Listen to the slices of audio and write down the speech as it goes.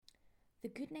The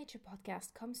Good Nature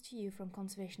podcast comes to you from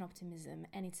Conservation Optimism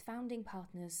and its founding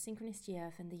partners Synchronicity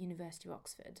Earth and the University of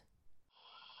Oxford.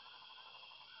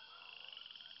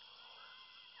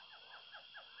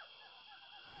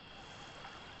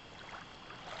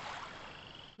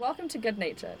 Welcome to Good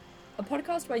Nature, a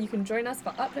podcast where you can join us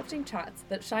for uplifting chats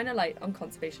that shine a light on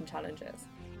conservation challenges.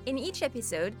 In each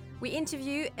episode, we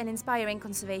interview an inspiring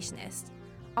conservationist.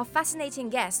 Our fascinating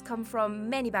guests come from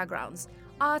many backgrounds: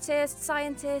 artists,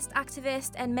 scientists,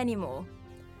 activists, and many more.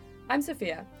 I'm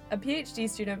Sophia, a PhD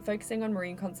student focusing on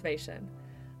marine conservation.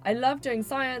 I love doing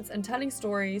science and telling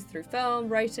stories through film,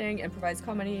 writing, improvised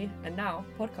comedy, and now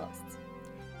podcasts.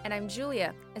 And I'm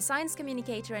Julia, a science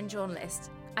communicator and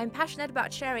journalist. I'm passionate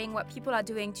about sharing what people are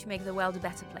doing to make the world a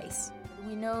better place.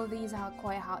 We know these are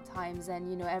quite hard times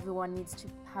and, everyone needs to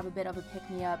have a bit of a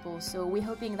pick-me-up also. We're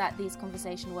hoping that this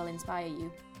conversation will inspire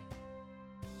you.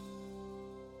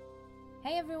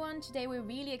 Hey everyone, today we're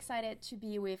really excited to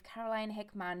be with Caroline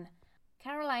Hickman.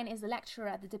 Caroline is a lecturer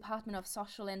at the Department of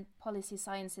Social and Policy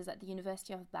Sciences at the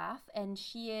University of Bath, and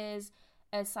she is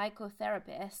a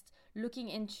psychotherapist looking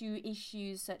into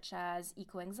issues such as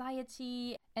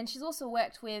eco-anxiety, and she's also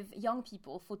worked with young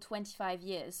people for 25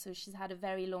 years, so she's had a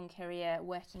very long career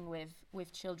working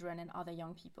with children and other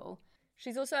young people.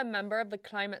 She's also a member of the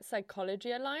Climate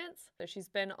Psychology Alliance, so she's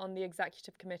been on the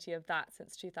executive committee of that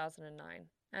since 2009.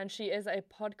 And she is a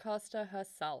podcaster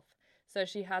herself. So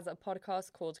she has a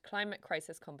podcast called Climate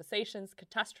Crisis Conversations,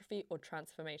 Catastrophe or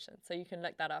Transformation. So you can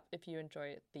look that up if you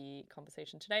enjoy the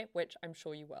conversation today, which I'm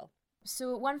sure you will.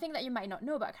 So one thing that you might not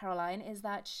know about Caroline is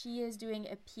that she is doing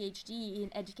a PhD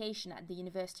in education at the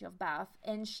University of Bath,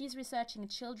 and she's researching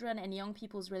children and young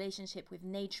people's relationship with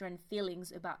nature and feelings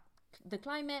about the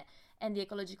climate and the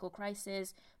ecological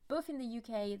crisis, both in the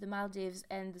UK, the Maldives,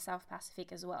 and the South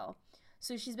Pacific as well.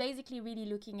 So she's basically really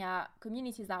looking at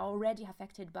communities that are already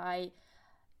affected by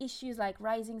issues like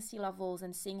rising sea levels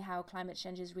and seeing how climate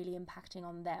change is really impacting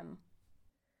on them.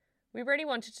 We really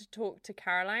wanted to talk to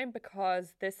Caroline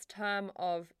because this term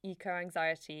of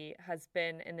eco-anxiety has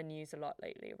been in the news a lot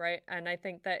lately, right? And I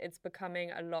think that it's becoming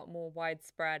a lot more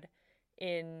widespread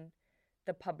in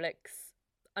the public's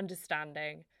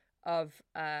understanding of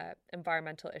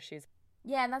environmental issues.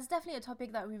 Yeah, and that's definitely a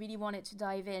topic that we really wanted to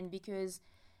dive in because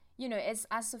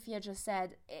as Sophia just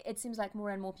said, it seems like more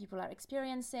and more people are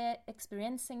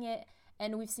experiencing it,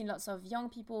 and we've seen lots of young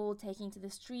people taking to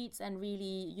the streets and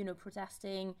really,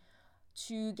 protesting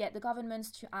to get the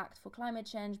governments to act for climate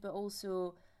change, but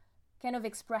also kind of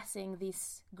expressing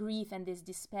this grief and this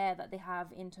despair that they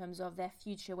have in terms of their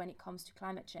future when it comes to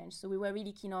climate change. So we were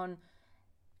really keen on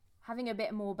having a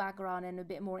bit more background and a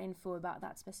bit more info about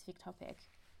that specific topic.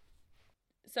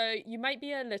 So you might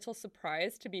be a little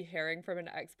surprised to be hearing from an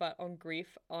expert on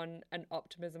grief on an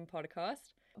optimism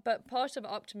podcast. But part of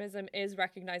optimism is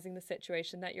recognizing the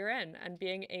situation that you're in and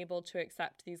being able to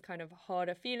accept these kind of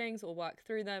harder feelings or work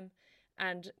through them.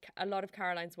 And a lot of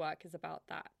Caroline's work is about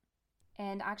that.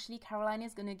 And actually, Caroline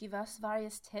is going to give us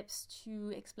various tips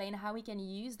to explain how we can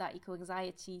use that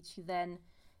eco-anxiety to then,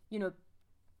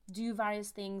 do various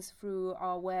things through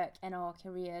our work and our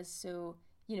careers. So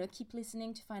keep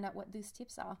listening to find out what those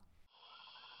tips are.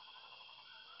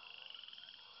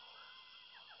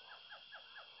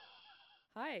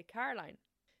 Hi, Caroline.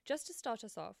 Just to start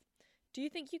us off, do you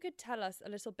think you could tell us a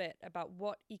little bit about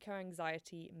what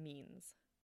eco-anxiety means?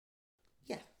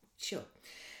 Yeah, sure.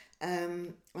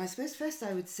 I suppose first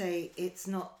I would say it's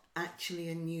not actually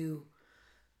a new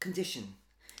condition.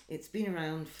 It's been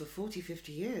around for 40,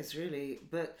 50 years, really,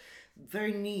 but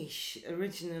very niche,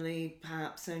 originally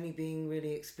perhaps only being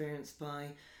really experienced by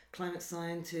climate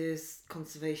scientists,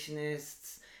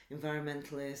 conservationists,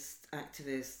 environmentalists,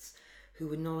 activists who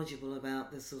were knowledgeable about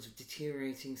the sort of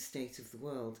deteriorating state of the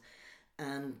world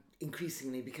and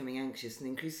increasingly becoming anxious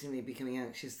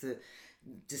that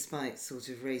despite sort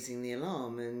of raising the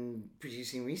alarm and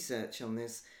producing research on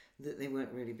this, that they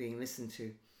weren't really being listened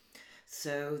to.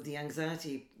 So the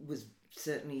anxiety was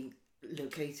certainly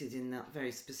located in that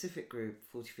very specific group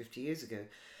 40, 50 years ago.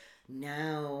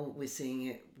 Now we're seeing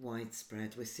it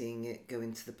widespread. We're seeing it go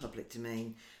into the public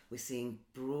domain. We're seeing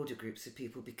broader groups of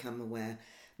people become aware.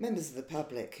 Members of the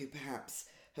public who perhaps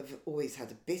have always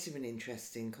had a bit of an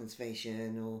interest in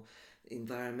conservation or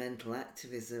environmental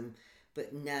activism,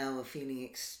 but now are feeling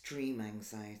extreme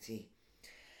anxiety.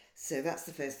 So that's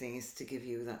the first thing, is to give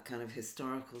you that kind of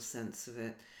historical sense of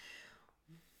it.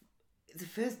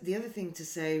 The other thing to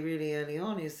say really early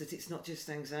on is that it's not just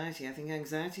anxiety. I think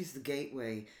anxiety is the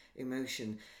gateway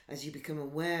emotion. As you become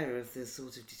aware of the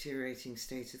sort of deteriorating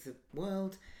state of the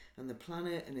world and the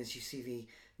planet, and as you see the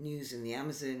news in the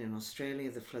Amazon in Australia,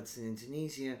 the floods in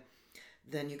Indonesia,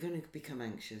 then you're going to become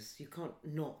anxious. You can't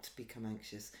not become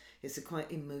anxious. It's a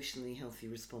quite emotionally healthy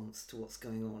response to what's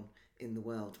going on in the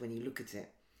world when you look at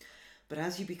it. But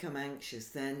as you become anxious,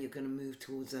 then you're going to move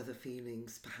towards other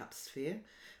feelings, perhaps fear,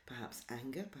 perhaps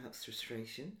anger, perhaps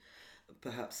frustration,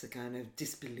 perhaps a kind of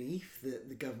disbelief that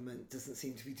the government doesn't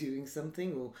seem to be doing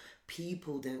something, or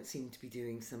people don't seem to be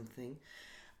doing something.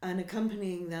 And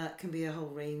accompanying that can be a whole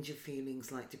range of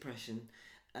feelings like depression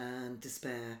and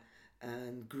despair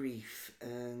and grief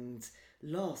and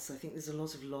loss. I think there's a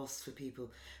lot of loss for people,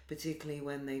 particularly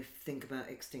when they think about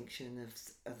extinction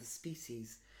of other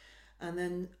species. And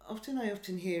then I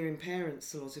often hear in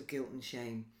parents a lot of guilt and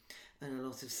shame and a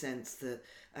lot of sense that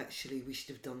actually we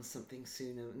should have done something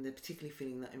sooner. And they're particularly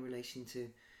feeling that in relation to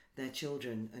their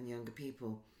children and younger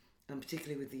people. And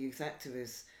particularly with the youth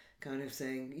activists kind of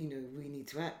saying, we need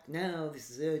to act now,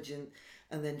 this is urgent,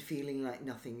 and then feeling like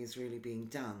nothing is really being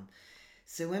done.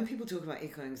 So when people talk about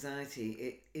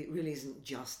eco-anxiety, it really isn't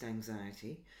just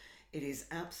anxiety. It is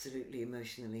absolutely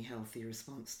emotionally healthy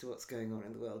response to what's going on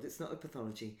in the world. It's not a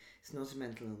pathology. It's not a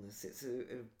mental illness.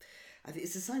 I think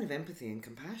it's a sign of empathy and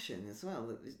compassion as well,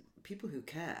 that people who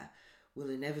care will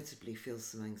inevitably feel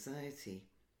some anxiety.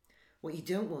 What you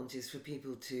don't want is for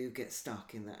people to get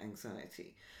stuck in that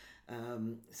anxiety.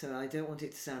 So I don't want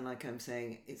it to sound like I'm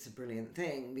saying it's a brilliant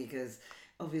thing, because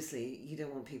obviously you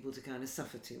don't want people to kind of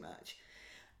suffer too much.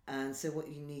 And so what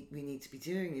we need to be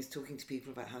doing is talking to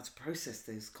people about how to process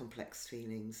those complex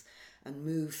feelings and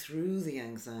move through the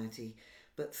anxiety,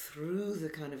 but through the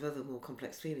kind of other more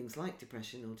complex feelings like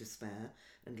depression or despair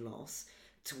and loss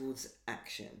towards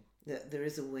action. That there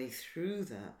is a way through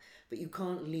that, but you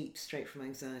can't leap straight from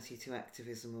anxiety to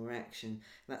activism or action.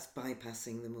 That's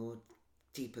bypassing the more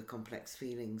deeper complex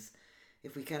feelings.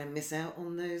 If we kind of miss out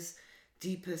on those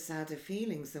deeper, sadder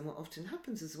feelings, then what often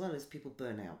happens as well is people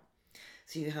burn out.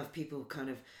 So you have people, kind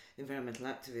of environmental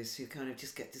activists, who kind of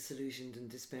just get disillusioned and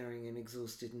despairing and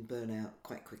exhausted and burn out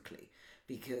quite quickly,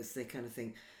 because they kind of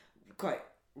think quite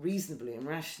reasonably and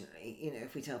rationally,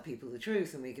 if we tell people the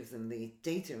truth and we give them the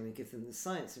data and we give them the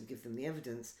science and we give them the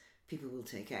evidence, people will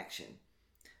take action.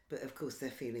 But of course they're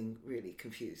feeling really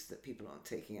confused that people aren't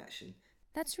taking action.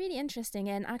 That's really interesting,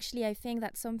 and actually I think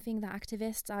that's something that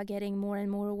activists are getting more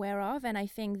and more aware of, and I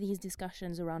think these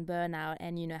discussions around burnout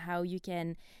and how you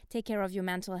can take care of your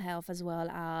mental health as well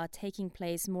are taking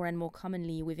place more and more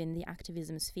commonly within the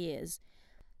activism spheres.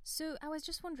 So I was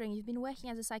just wondering, you've been working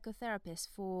as a psychotherapist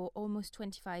for almost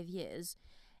 25 years,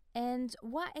 and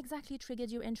what exactly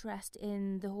triggered your interest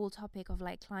in the whole topic of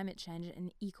climate change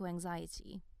and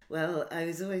eco-anxiety? Well, I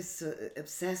was always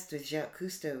obsessed with Jacques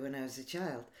Cousteau when I was a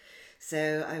child.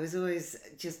 So I was always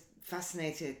just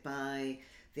fascinated by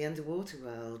the underwater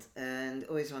world and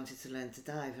always wanted to learn to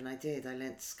dive. And I did. I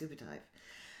learned to scuba dive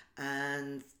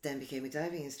and then became a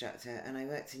diving instructor. And I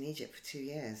worked in Egypt for 2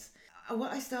 years.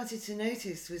 What I started to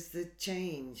notice was the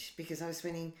change, because I was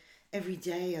spending every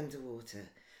day underwater.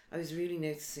 I was really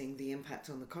noticing the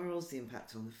impact on the corals, the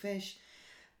impact on the fish.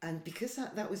 And because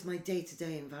that was my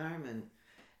day-to-day environment,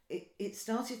 it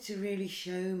started to really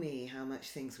show me how much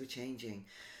things were changing.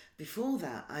 Before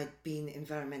that, I'd been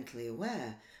environmentally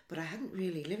aware, but I hadn't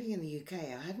really, living in the UK,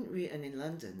 and in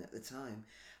London at the time,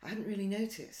 I hadn't really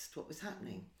noticed what was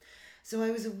happening. So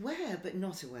I was aware, but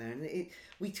not aware. And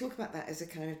we talk about that as a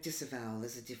kind of disavowal,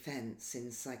 as a defense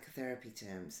in psychotherapy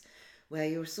terms, where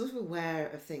you're sort of aware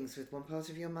of things with one part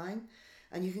of your mind,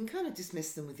 and you can kind of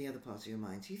dismiss them with the other part of your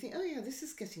mind. So you think, oh yeah, this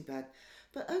is getting bad,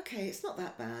 but okay, it's not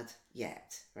that bad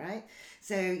yet, right?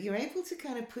 So you're able to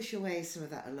kind of push away some of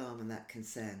that alarm and that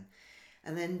concern.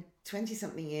 And then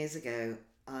 20-something years ago,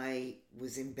 I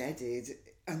was embedded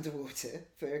underwater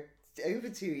for over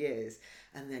 2 years,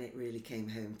 and then it really came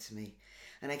home to me.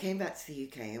 And I came back to the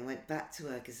UK and went back to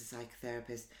work as a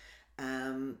psychotherapist,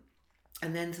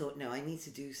 and then thought, no, I need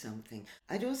to do something.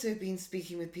 I'd also been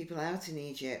speaking with people out in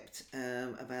Egypt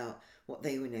about what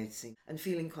they were noticing and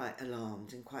feeling quite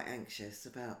alarmed and quite anxious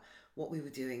about what we were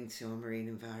doing to our marine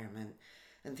environment,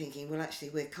 and thinking, well, actually,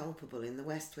 we're culpable. In the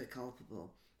West, we're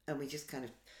culpable. And we just kind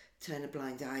of turn a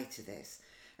blind eye to this.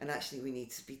 And actually, we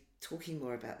need to be talking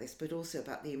more about this, but also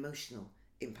about the emotional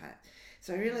impact.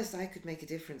 So I realised I could make a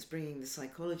difference bringing the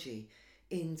psychology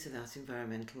into that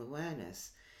environmental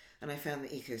awareness. And I found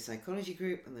the Eco-Psychology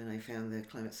group, and then I found the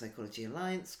Climate Psychology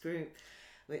Alliance group,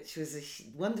 which was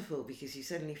wonderful, because you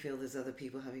suddenly feel there's other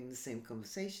people having the same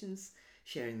conversations,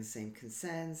 sharing the same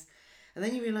concerns. And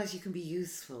then you realise you can be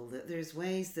useful, that there's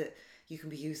ways that you can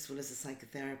be useful as a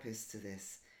psychotherapist to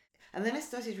this. And then I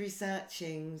started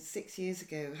researching 6 years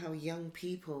ago how young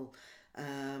people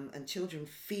and children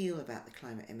feel about the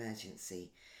climate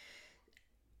emergency.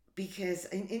 Because,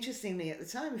 interestingly, at the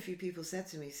time, a few people said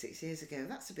to me 6 years ago,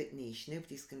 that's a bit niche.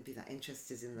 Nobody's going to be that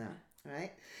interested in that,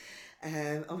 right?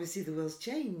 Obviously, the world's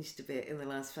changed a bit in the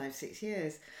last 5-6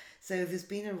 years. So there's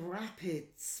been a rapid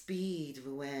speed of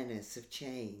awareness, of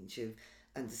change, of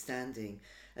understanding.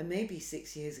 And maybe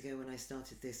 6 years ago when I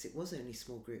started this, it was only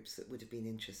small groups that would have been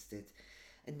interested.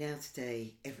 And now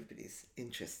today, everybody's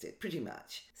interested, pretty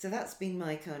much. So that's been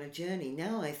my kind of journey.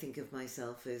 Now I think of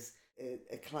myself as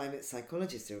a climate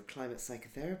psychologist or a climate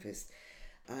psychotherapist.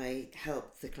 I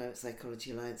help the Climate Psychology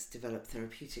Alliance develop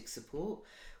therapeutic support.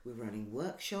 We're running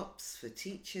workshops for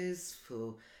teachers,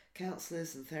 for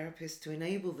counsellors and therapists to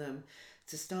enable them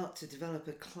to start to develop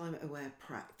a climate aware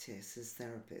practice as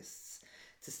therapists,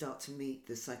 to start to meet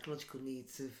the psychological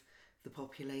needs of the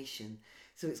population.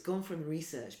 So it's gone from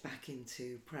research back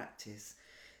into practice.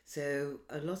 So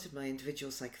a lot of my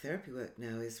individual psychotherapy work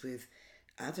now is with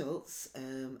adults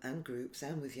and groups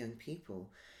and with young people,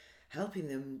 helping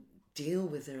them deal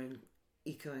with their own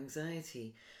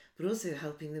eco-anxiety, but also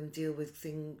helping them deal with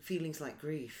feelings like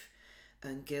grief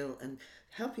and guilt, and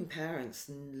helping parents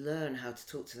learn how to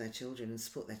talk to their children and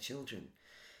support their children.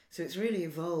 So it's really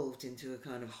evolved into a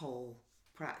kind of whole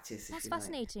practice. That's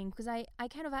fascinating, because I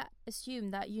kind of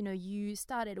assumed that, you know, you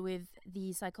started with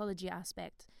the psychology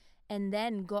aspect and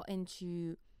then got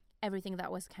into everything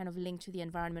that was kind of linked to the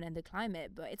environment and the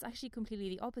climate, but it's actually completely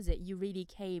the opposite. You really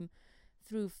came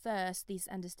through first this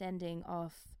understanding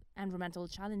of environmental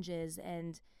challenges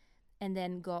and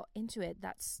then got into it.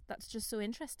 That's just so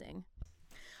interesting.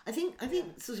 I think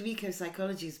sort of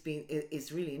eco-psychology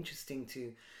is really interesting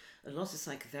to a lot of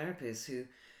psychotherapists who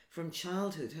from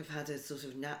childhood have had a sort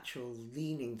of natural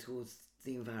leaning towards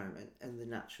the environment and the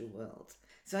natural world.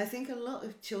 So I think a lot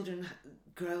of children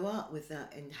grow up with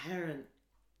that inherent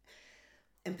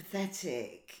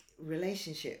empathetic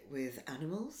relationship with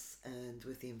animals and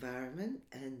with the environment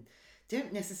and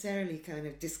don't necessarily kind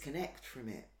of disconnect from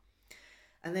it.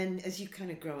 And then as you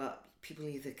kind of grow up, people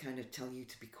either kind of tell you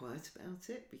to be quiet about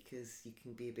it because you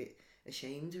can be a bit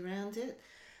ashamed around it,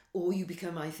 or you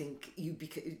become, I think, you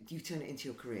turn it into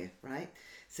your career, right?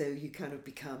 So you kind of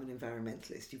become an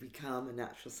environmentalist, you become a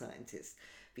natural scientist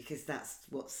because that's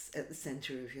what's at the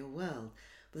centre of your world.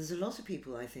 But there's a lot of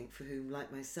people, I think, for whom, like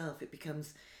myself, it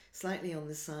becomes slightly on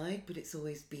the side, but it's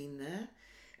always been there.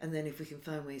 And then if we can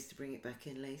find ways to bring it back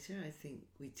in later, I think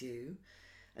we do.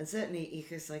 And certainly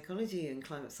eco-psychology and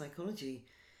climate psychology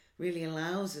really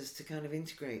allows us to kind of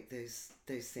integrate those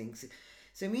things.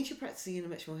 So it means you're practicing in a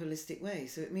much more holistic way.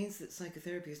 So it means that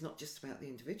psychotherapy is not just about the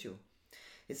individual.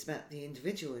 It's about the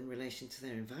individual in relation to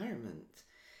their environment.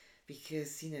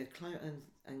 Because, you know, climate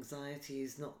anxiety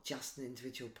is not just an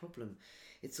individual problem.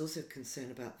 It's also a concern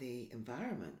about the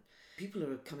environment. People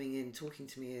are coming in talking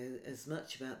to me as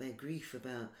much about their grief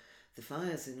about the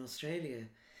fires in Australia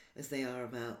as they are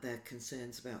about their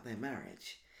concerns about their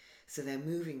marriage. So they're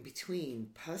moving between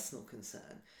personal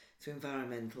concern to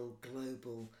environmental,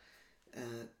 global,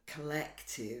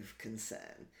 collective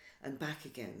concern and back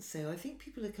again. So I think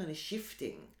people are kind of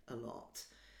shifting a lot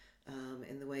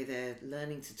in the way they're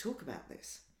learning to talk about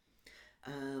this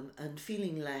and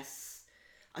feeling less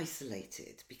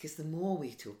isolated, because the more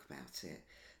we talk about it,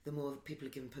 the more people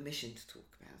are given permission to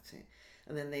talk about it,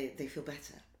 and then they feel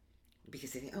better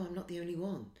because they think, oh, I'm not the only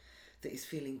one that is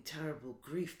feeling terrible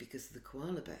grief because of the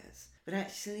koala bears. But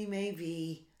actually,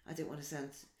 maybe, I don't want to sound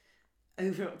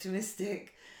over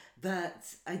optimistic, but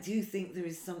I do think there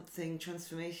is something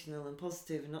transformational and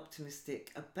positive and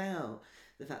optimistic about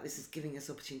the fact this is giving us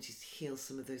opportunities to heal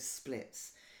some of those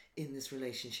splits in this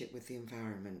relationship with the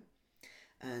environment.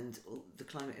 And the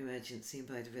climate emergency and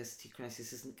biodiversity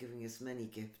crisis isn't giving us many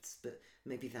gifts, but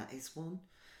maybe that is one.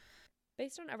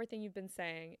 Based on everything you've been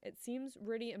saying, it seems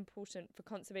really important for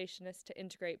conservationists to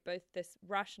integrate both this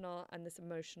rational and this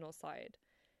emotional side.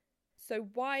 So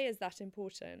why is that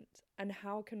important, and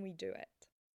how can we do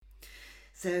it?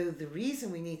 So the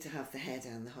reason we need to have the head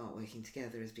and the heart working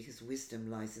together is because wisdom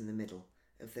lies in the middle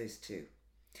of those two.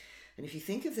 And if you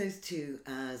think of those two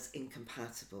as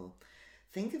incompatible,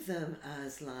 think of them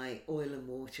as like oil and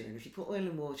water. And if you put oil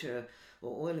and water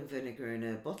or oil and vinegar in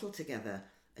a bottle together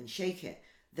and shake it,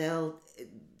 they'll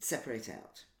separate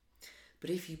out. But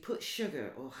if you put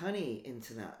sugar or honey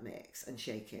into that mix and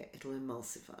shake it, it'll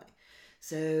emulsify.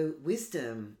 So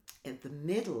wisdom at the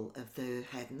middle of the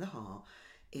head and the heart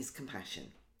is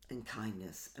compassion and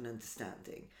kindness and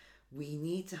understanding. We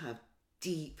need to have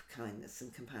deep kindness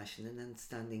and compassion and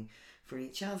understanding for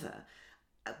each other,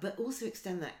 but also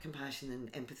extend that compassion and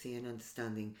empathy and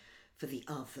understanding for the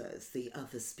others, the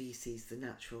other species, the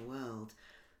natural world,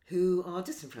 who are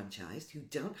disenfranchised, who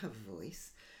don't have a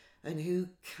voice, and who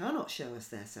cannot show us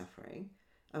their suffering,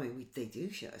 I mean, they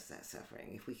do show us that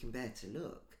suffering if we can bear to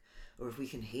look, or if we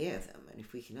can hear them, and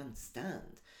if we can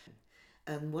understand.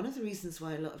 And one of the reasons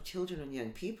why a lot of children and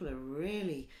young people are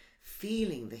really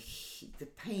feeling the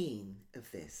pain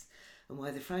of this, and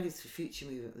why the Fridays for Future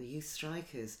movement, the youth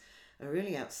strikers, are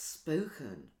really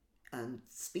outspoken and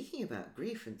speaking about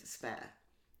grief and despair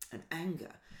and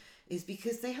anger, is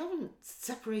because they haven't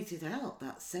separated out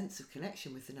that sense of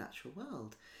connection with the natural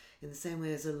world in the same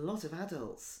way as a lot of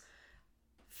adults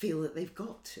feel that they've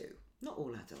got to. Not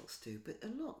all adults do, but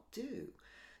a lot do.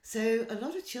 So a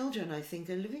lot of children, I think,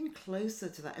 are living closer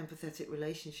to that empathetic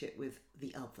relationship with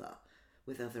the other,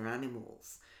 with other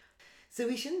animals. So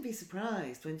we shouldn't be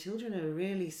surprised when children are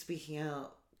really speaking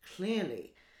out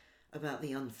clearly about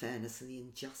the unfairness and the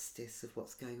injustice of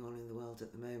what's going on in the world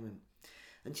at the moment.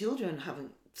 And children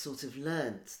haven't sort of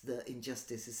learnt that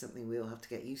injustice is something we all have to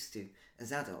get used to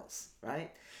as adults,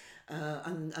 right?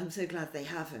 And I'm so glad they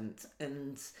haven't.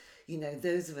 And, you know,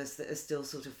 those of us that are still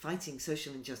sort of fighting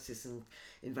social injustice and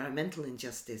environmental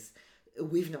injustice,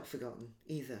 we've not forgotten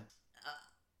either.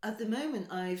 At the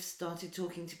moment, I've started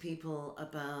talking to people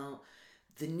about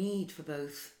the need for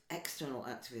both external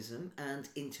activism and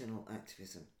internal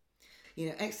activism. You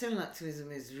know, external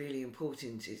activism is really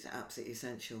important. It's absolutely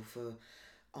essential for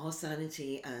our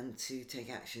sanity and to take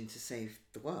action to save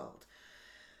the world.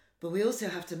 But we also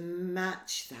have to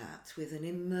match that with an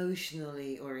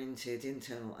emotionally oriented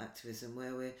internal activism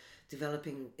where we're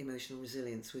developing emotional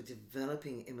resilience, we're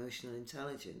developing emotional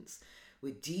intelligence,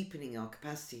 we're deepening our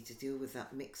capacity to deal with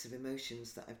that mix of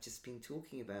emotions that I've just been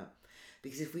talking about.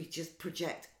 Because if we just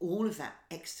project all of that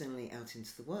externally out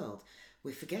into the world,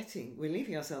 we're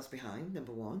leaving ourselves behind,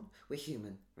 number one. We're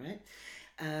human, right?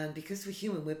 And because we're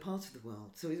human, we're part of the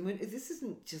world. So this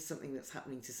isn't just something that's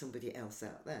happening to somebody else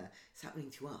out there. It's happening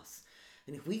to us.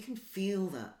 And if we can feel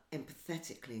that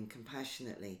empathetically and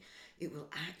compassionately, it will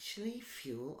actually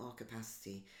fuel our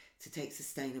capacity to take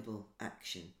sustainable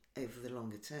action over the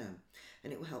longer term.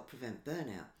 And it will help prevent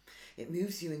burnout. It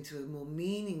moves you into a more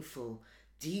meaningful,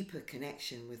 deeper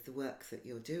connection with the work that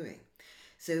you're doing.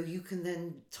 So you can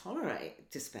then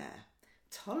tolerate despair,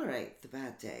 tolerate the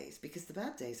bad days, because the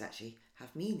bad days actually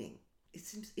have meaning.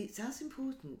 It's as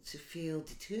important to feel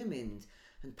determined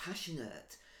and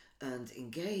passionate and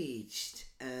engaged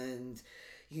and,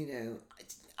 you know,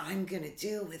 I'm going to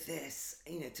deal with this,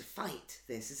 you know, to fight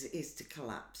this as it is to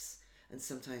collapse and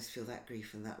sometimes feel that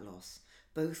grief and that loss.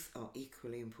 Both are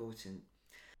equally important.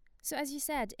 So as you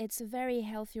said, it's a very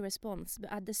healthy response,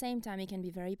 but at the same time it can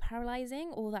be very paralyzing,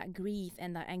 all that grief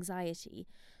and that anxiety.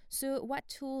 So what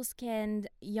tools can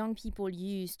young people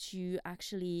use to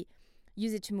actually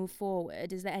use it to move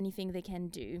forward? Is there anything they can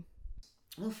do?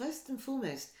 Well, first and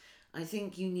foremost, I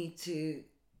think you need to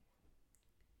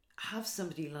have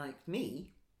somebody like me.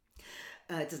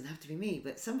 It doesn't have to be me,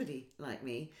 but somebody like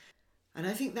me. And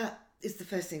I think that is the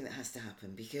first thing that has to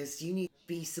happen, because you need to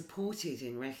be supported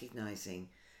in recognising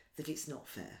that it's not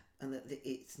fair and that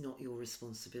it's not your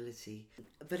responsibility.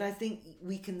 But I think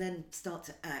we can then start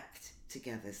to act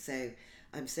together. So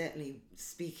I'm certainly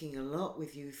speaking a lot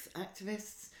with youth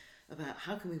activists about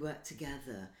how can we work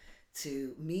together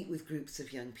to meet with groups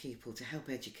of young people to help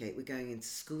educate. We're going into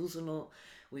schools a lot.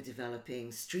 We're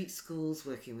developing street schools,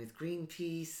 working with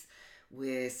Greenpeace.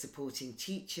 We're supporting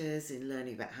teachers in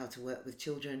learning about how to work with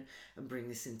children and bring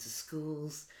this into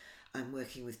schools. I'm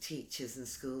working with teachers and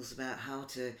schools about how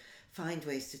to find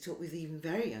ways to talk with even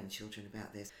very young children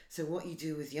about this. So what you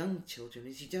do with young children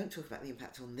is you don't talk about the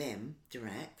impact on them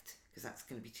direct, because that's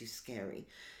going to be too scary.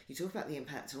 You talk about the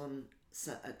impact on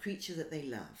a creature that they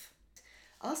love.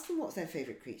 Ask them what their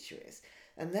favourite creature is.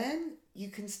 And then you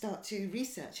can start to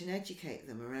research and educate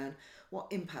them around what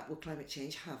impact will climate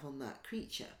change have on that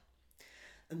creature.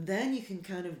 And then you can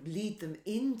kind of lead them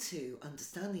into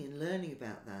understanding and learning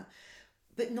about that,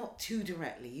 but not too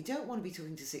directly. You don't want to be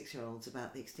talking to 6-year-olds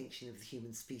about the extinction of the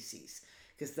human species,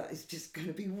 because that is just going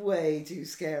to be way too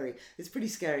scary. It's pretty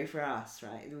scary for us,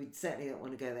 right? We certainly don't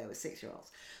want to go there with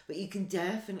 6-year-olds. But you can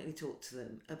definitely talk to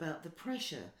them about the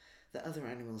pressure that other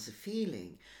animals are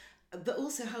feeling, but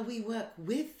also how we work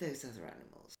with those other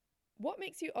animals. What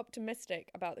makes you optimistic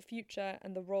about the future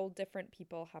and the role different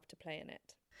people have to play in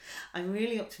it? I'm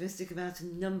really optimistic about a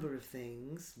number of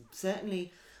things.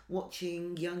 Certainly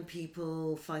watching young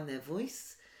people find their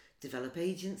voice, develop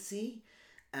agency,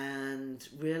 and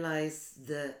realise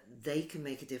that they can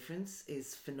make a difference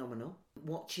is phenomenal.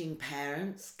 Watching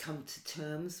parents come to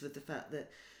terms with the fact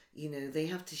that, you know, they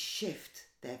have to shift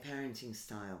their parenting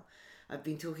style. I've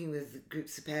been talking with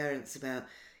groups of parents about,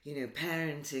 you know,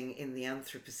 parenting in the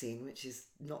Anthropocene, which is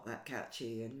not that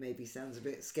catchy and maybe sounds a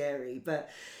bit scary, but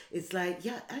it's like,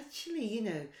 yeah, actually, you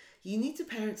know, you need to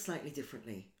parent slightly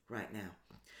differently right now,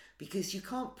 because you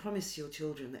can't promise your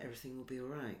children that everything will be all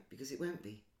right, because it won't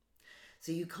be.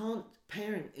 So you can't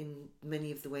parent in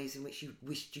many of the ways in which you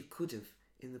wished you could have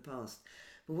in the past.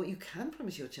 But what you can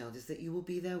promise your child is that you will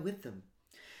be there with them.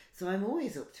 So I'm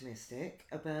always optimistic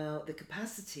about the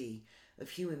capacity of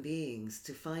human beings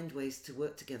to find ways to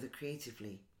work together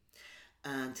creatively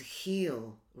and to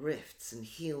heal rifts and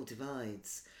heal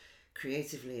divides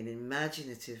creatively and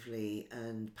imaginatively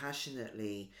and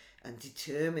passionately and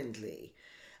determinedly.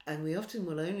 And we often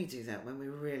will only do that when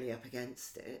we're really up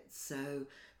against it. So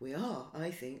we are,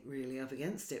 I think, really up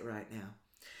against it right now.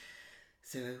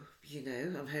 So,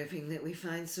 I'm hoping that we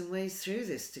find some ways through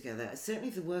this together. Certainly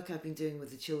the work I've been doing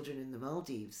with the children in the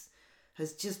Maldives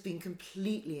has just been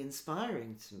completely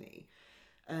inspiring to me.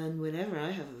 And whenever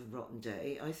I have a rotten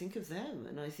day, I think of them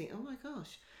and I think, oh my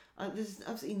gosh, there's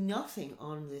absolutely nothing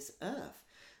on this earth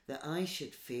that I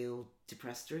should feel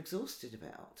depressed or exhausted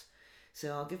about.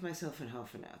 So I'll give myself a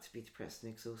half an hour to be depressed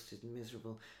and exhausted and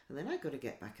miserable. And then I've got to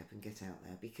get back up and get out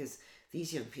there, because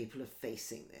these young people are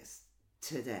facing this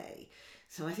today.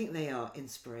 So I think they are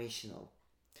inspirational.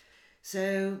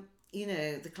 So,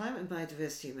 the climate and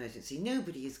biodiversity emergency,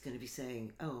 nobody is going to be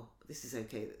saying, oh, this is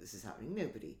okay that this is happening.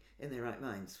 Nobody in their right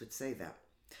minds would say that.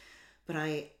 But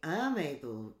I am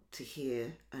able to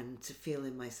hear and to feel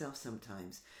in myself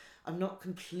sometimes, I'm not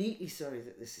completely sorry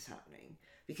that this is happening,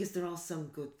 because there are some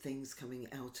good things coming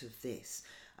out of this.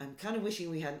 I'm kind of wishing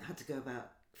we hadn't had to go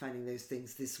about finding those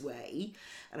things this way.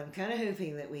 And I'm kind of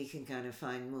hoping that we can kind of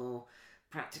find more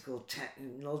practical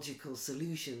technological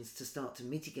solutions to start to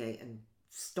mitigate and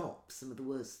stop some of the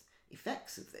worst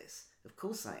effects of this. Of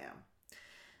course I am.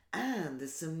 And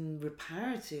there's some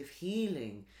reparative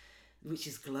healing, which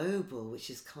is global, which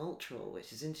is cultural,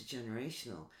 which is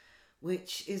intergenerational,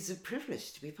 which is a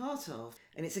privilege to be part of.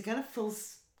 And it's a kind of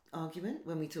false argument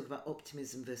when we talk about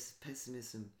optimism versus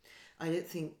pessimism. I don't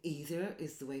think either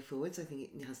is the way forwards. I think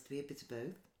it has to be a bit of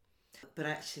both. But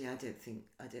actually, I don't think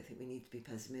we need to be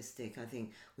pessimistic. I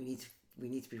think we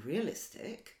need to be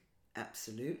realistic,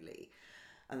 absolutely.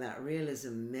 And that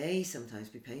realism may sometimes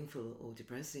be painful or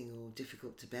depressing or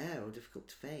difficult to bear or difficult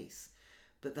to face.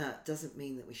 But that doesn't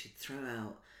mean that we should throw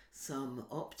out some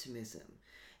optimism.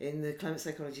 In the Climate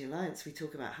Psychology Alliance, we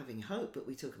talk about having hope, but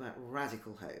we talk about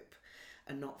radical hope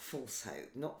and not false hope,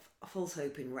 not false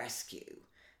hope in rescue,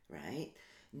 right?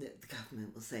 That the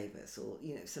government will save us, or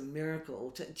some miracle,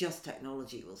 or just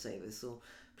technology will save us, or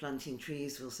planting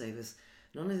trees will save us.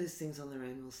 None of those things on their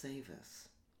own will save us,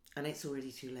 and it's already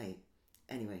too late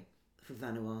anyway for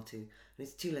Vanuatu, and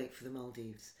it's too late for the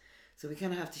Maldives. So we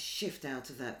kind of have to shift out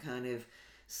of that kind of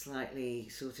slightly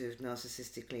sort of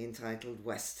narcissistically entitled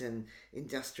Western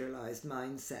industrialized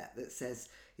mindset that says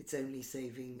it's only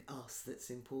saving us that's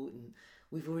important.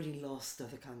 We've already lost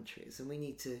other countries, and we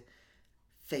need to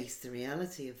face the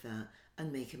reality of that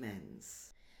and make amends.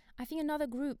 I think another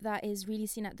group that is really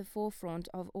seen at the forefront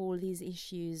of all these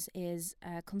issues is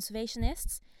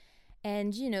conservationists.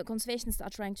 And, conservationists are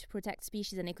trying to protect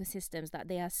species and ecosystems that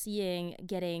they are seeing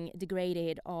getting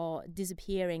degraded or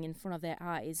disappearing in front of their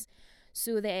eyes.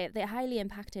 So they're highly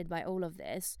impacted by all of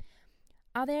this.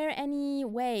 Are there any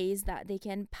ways that they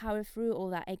can power through all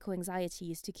that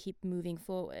eco-anxieties to keep moving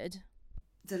forward?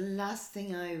 The last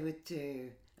thing I would do,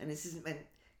 and this isn't meant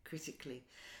critically,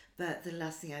 but the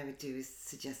last thing I would do is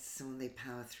suggest to someone they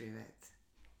power through it.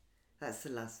 That's the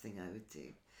last thing I would do,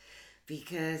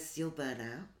 because you'll burn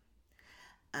out.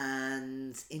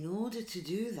 And in order to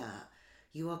do that,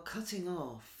 you are cutting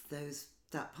off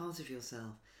that part of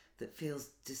yourself that feels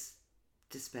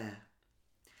despair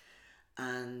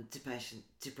and depression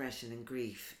and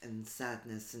grief and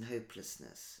sadness and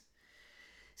hopelessness.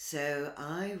 So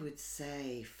I would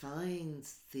say find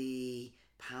the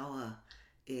power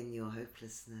in your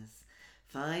hopelessness,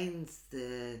 find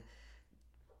the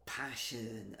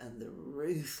passion and the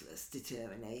ruthless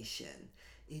determination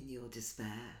in your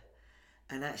despair,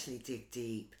 and actually dig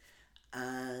deep.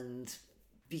 And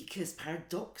because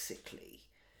paradoxically,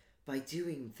 by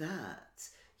doing that,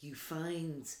 you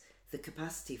find the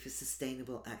capacity for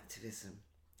sustainable activism,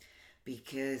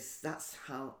 because that's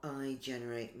how I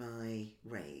generate my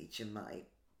rage and my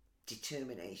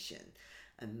determination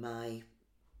and my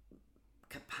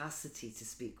capacity to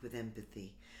speak with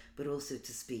empathy, but also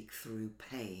to speak through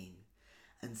pain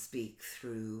and speak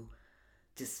through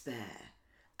despair.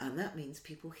 And that means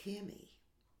people hear me,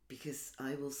 because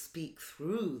I will speak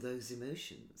through those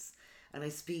emotions, and I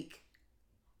speak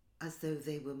as though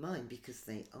they were mine, because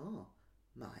they are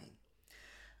mine.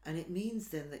 And it means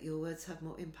then that your words have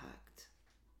more impact.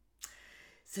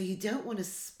 So you don't want to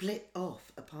split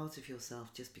off a part of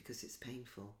yourself just because it's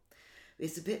painful.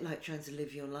 It's a bit like trying to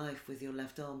live your life with your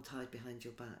left arm tied behind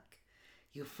your back.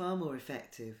 You're far more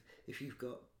effective if you've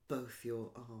got both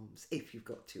your arms, if you've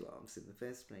got two arms in the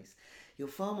first place. You're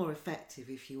far more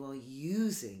effective if you are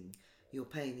using your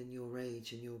pain and your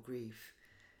rage and your grief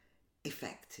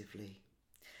effectively.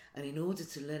 And in order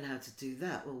to learn how to do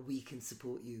that, well, we can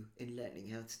support you in learning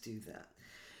how to do that.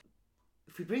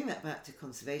 If we bring that back to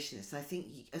conservationists, I think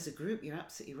as a group, you're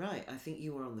absolutely right. I think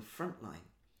you are on the front line.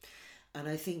 And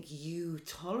I think you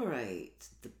tolerate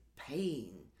the pain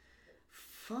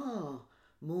far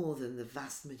more than the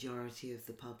vast majority of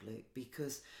the public,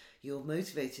 because you're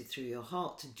motivated through your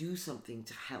heart to do something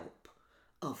to help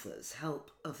others,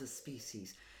 help other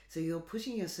species. So you're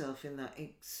putting yourself in that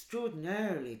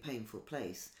extraordinarily painful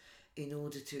place in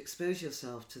order to expose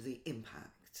yourself to the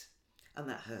impact. And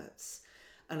that hurts.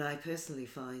 And I personally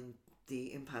find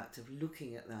the impact of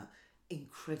looking at that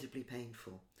incredibly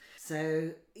painful.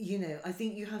 So, I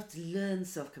think you have to learn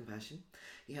self-compassion.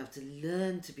 You have to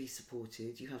learn to be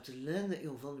supported. You have to learn that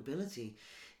your vulnerability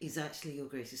is actually your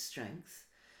greatest strength,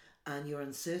 and your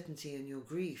uncertainty and your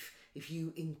grief, if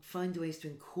you find ways to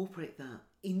incorporate that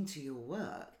into your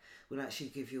work, will actually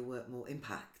give your work more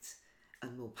impact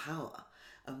and more power,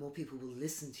 and more people will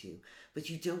listen to you. But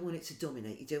you don't want it to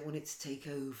dominate. You don't want it to take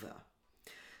over.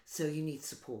 So you need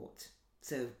support.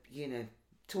 So,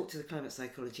 talk to the Climate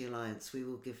Psychology Alliance. We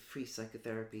will give free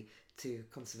psychotherapy to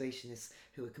conservationists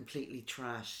who are completely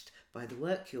trashed by the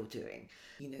work you're doing.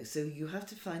 So you have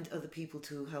to find other people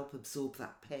to help absorb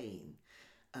that pain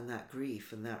and that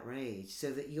grief and that rage,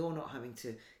 so that you're not having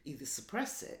to either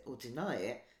suppress it or deny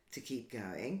it to keep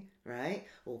going, right?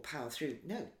 Or power through.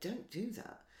 No, don't do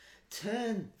that.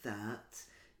 Turn that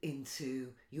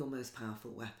into your most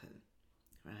powerful weapon,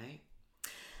 right?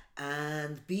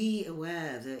 And be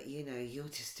aware that, you're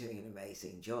just doing an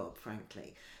amazing job,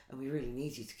 frankly, and we really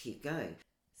need you to keep going.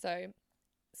 So,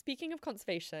 speaking of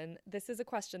conservation, this is a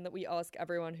question that we ask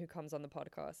everyone who comes on the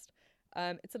podcast.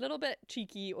 It's a little bit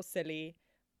cheeky or silly,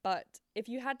 but if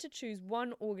you had to choose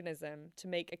one organism to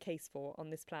make a case for on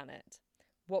this planet,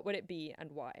 what would it be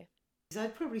and why?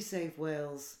 I'd probably save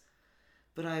whales,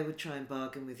 but I would try and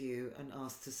bargain with you and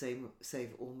ask to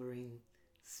save all marine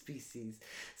species.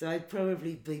 So I'd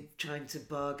probably be trying to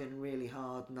bargain really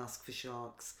hard and ask for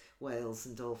sharks, whales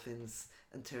and dolphins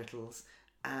and turtles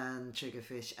and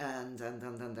triggerfish and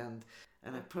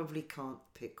I probably can't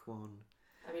pick one.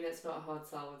 I mean, it's not a hard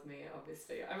sell with me,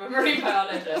 obviously. I'm a marine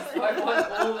biologist, so I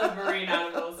want all the marine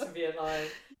animals to be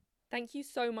alive. Thank you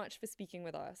so much for speaking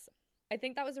with us. I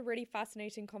think that was a really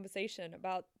fascinating conversation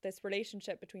about this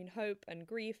relationship between hope and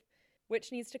grief,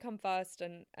 which needs to come first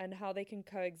and how they can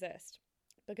coexist.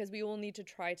 Because we all need to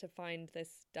try to find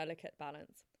this delicate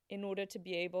balance in order to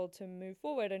be able to move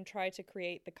forward and try to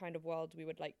create the kind of world we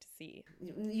would like to see.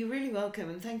 You're really welcome,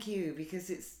 and thank you, because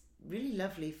it's really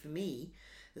lovely for me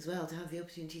as well to have the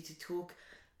opportunity to talk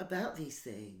about these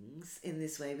things in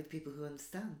this way with people who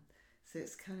understand. So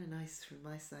it's kind of nice from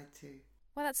my side too.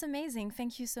 Well, that's amazing.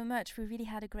 Thank you so much. We really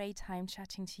had a great time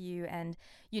chatting to you, and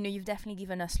you've definitely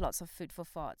given us lots of food for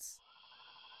thoughts.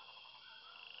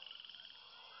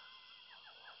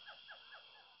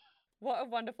 What a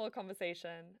wonderful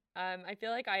conversation. I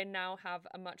feel like I now have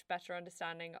a much better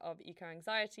understanding of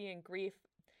eco-anxiety and grief,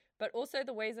 but also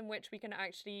the ways in which we can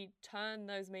actually turn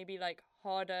those maybe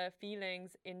harder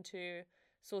feelings into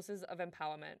sources of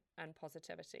empowerment and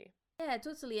positivity. Yeah,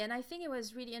 totally. And I think it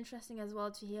was really interesting as well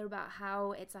to hear about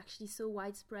how it's actually so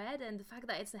widespread and the fact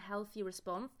that it's a healthy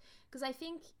response. Because I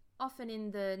think often in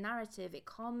the narrative, it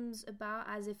comes about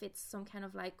as if it's some kind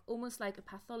of almost like a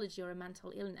pathology or a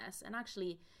mental illness. And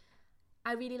actually,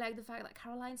 I really like the fact that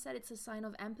Caroline said it's a sign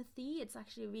of empathy. It's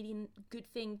actually a really good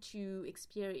thing to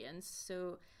experience.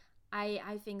 So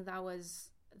I think that was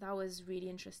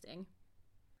really interesting.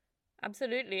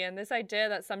 Absolutely. And this idea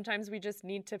that sometimes we just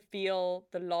need to feel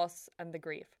the loss and the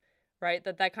grief, right?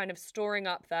 That they're kind of storing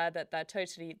up there, that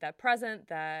they're present,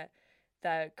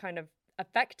 they're kind of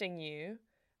affecting you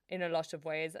in a lot of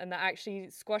ways, and that actually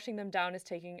squashing them down is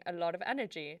taking a lot of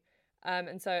energy.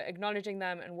 And so acknowledging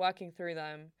them and working through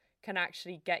them can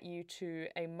actually get you to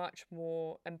a much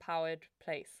more empowered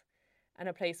place, and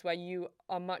a place where you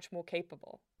are much more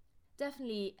capable.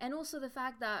 Definitely. And also the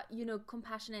fact that,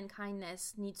 compassion and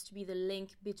kindness needs to be the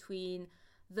link between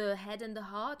the head and the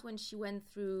heart. When she went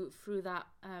through that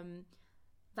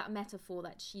that metaphor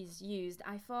that she's used,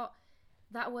 I thought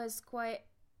that was quite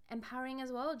empowering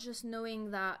as well, just knowing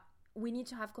that we need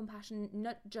to have compassion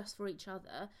not just for each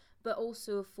other, but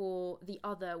also for the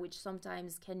other, which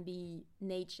sometimes can be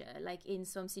nature. Like in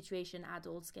some situation,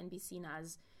 adults can be seen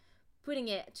as putting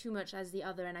it too much as the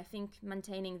other. And I think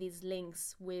maintaining these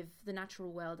links with the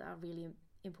natural world are really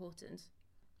important.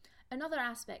 Another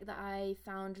aspect that I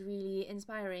found really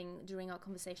inspiring during our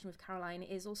conversation with Caroline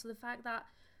is also the fact that,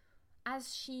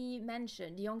 as she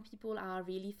mentioned, young people are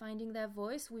really finding their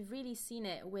voice. We've really seen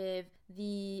it with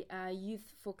the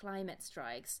Youth for Climate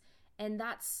strikes. And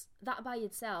that by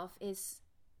itself is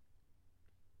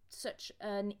such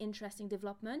an interesting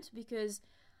development, because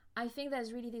I think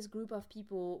there's really this group of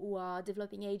people who are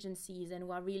developing agencies and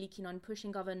who are really keen on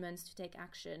pushing governments to take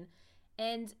action.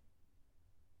 And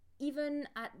even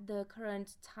at the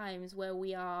current times where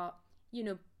we are,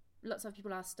 lots of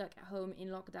people are stuck at home in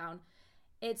lockdown,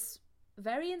 it's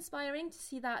very inspiring to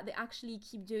see that they actually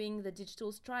keep doing the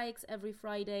digital strikes every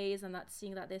Fridays, and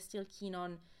seeing that they're still keen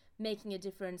on making a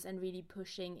difference and really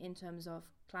pushing in terms of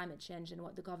climate change and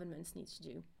what the governments need to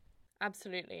do.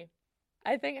 Absolutely.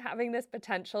 I think having this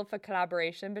potential for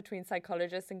collaboration between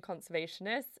psychologists and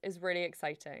conservationists is really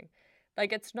exciting.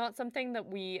 Like, it's not something that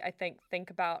we, I think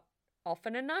about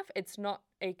often enough. It's not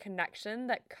a connection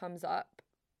that comes up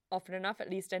often enough,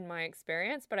 at least in my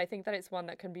experience, but I think that it's one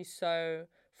that can be so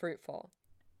fruitful.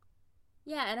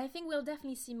 Yeah, and I think we'll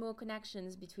definitely see more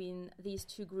connections between these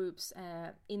two groups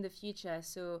in the future.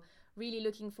 So really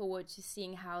looking forward to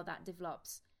seeing how that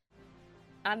develops.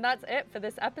 And that's it for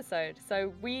this episode.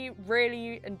 So we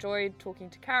really enjoyed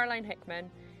talking to Caroline Hickman.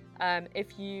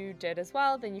 If you did as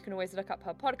well, then you can always look up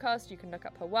her podcast. You can look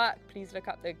up her work. Please look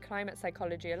up the Climate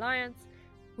Psychology Alliance.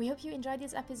 We hope you enjoyed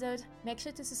this episode. Make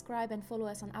sure to subscribe and follow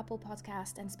us on Apple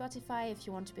Podcast and Spotify if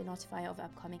you want to be notified of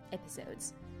upcoming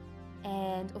episodes.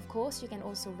 And of course, you can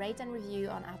also rate and review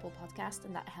on Apple Podcast,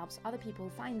 and that helps other people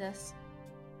find us.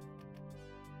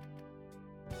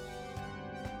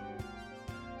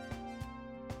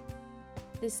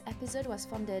 This episode was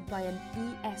funded by an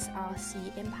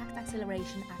ESRC Impact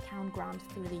Acceleration Account grant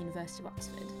through the University of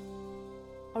Oxford.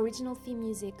 Original theme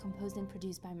music composed and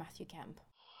produced by Matthew Kemp.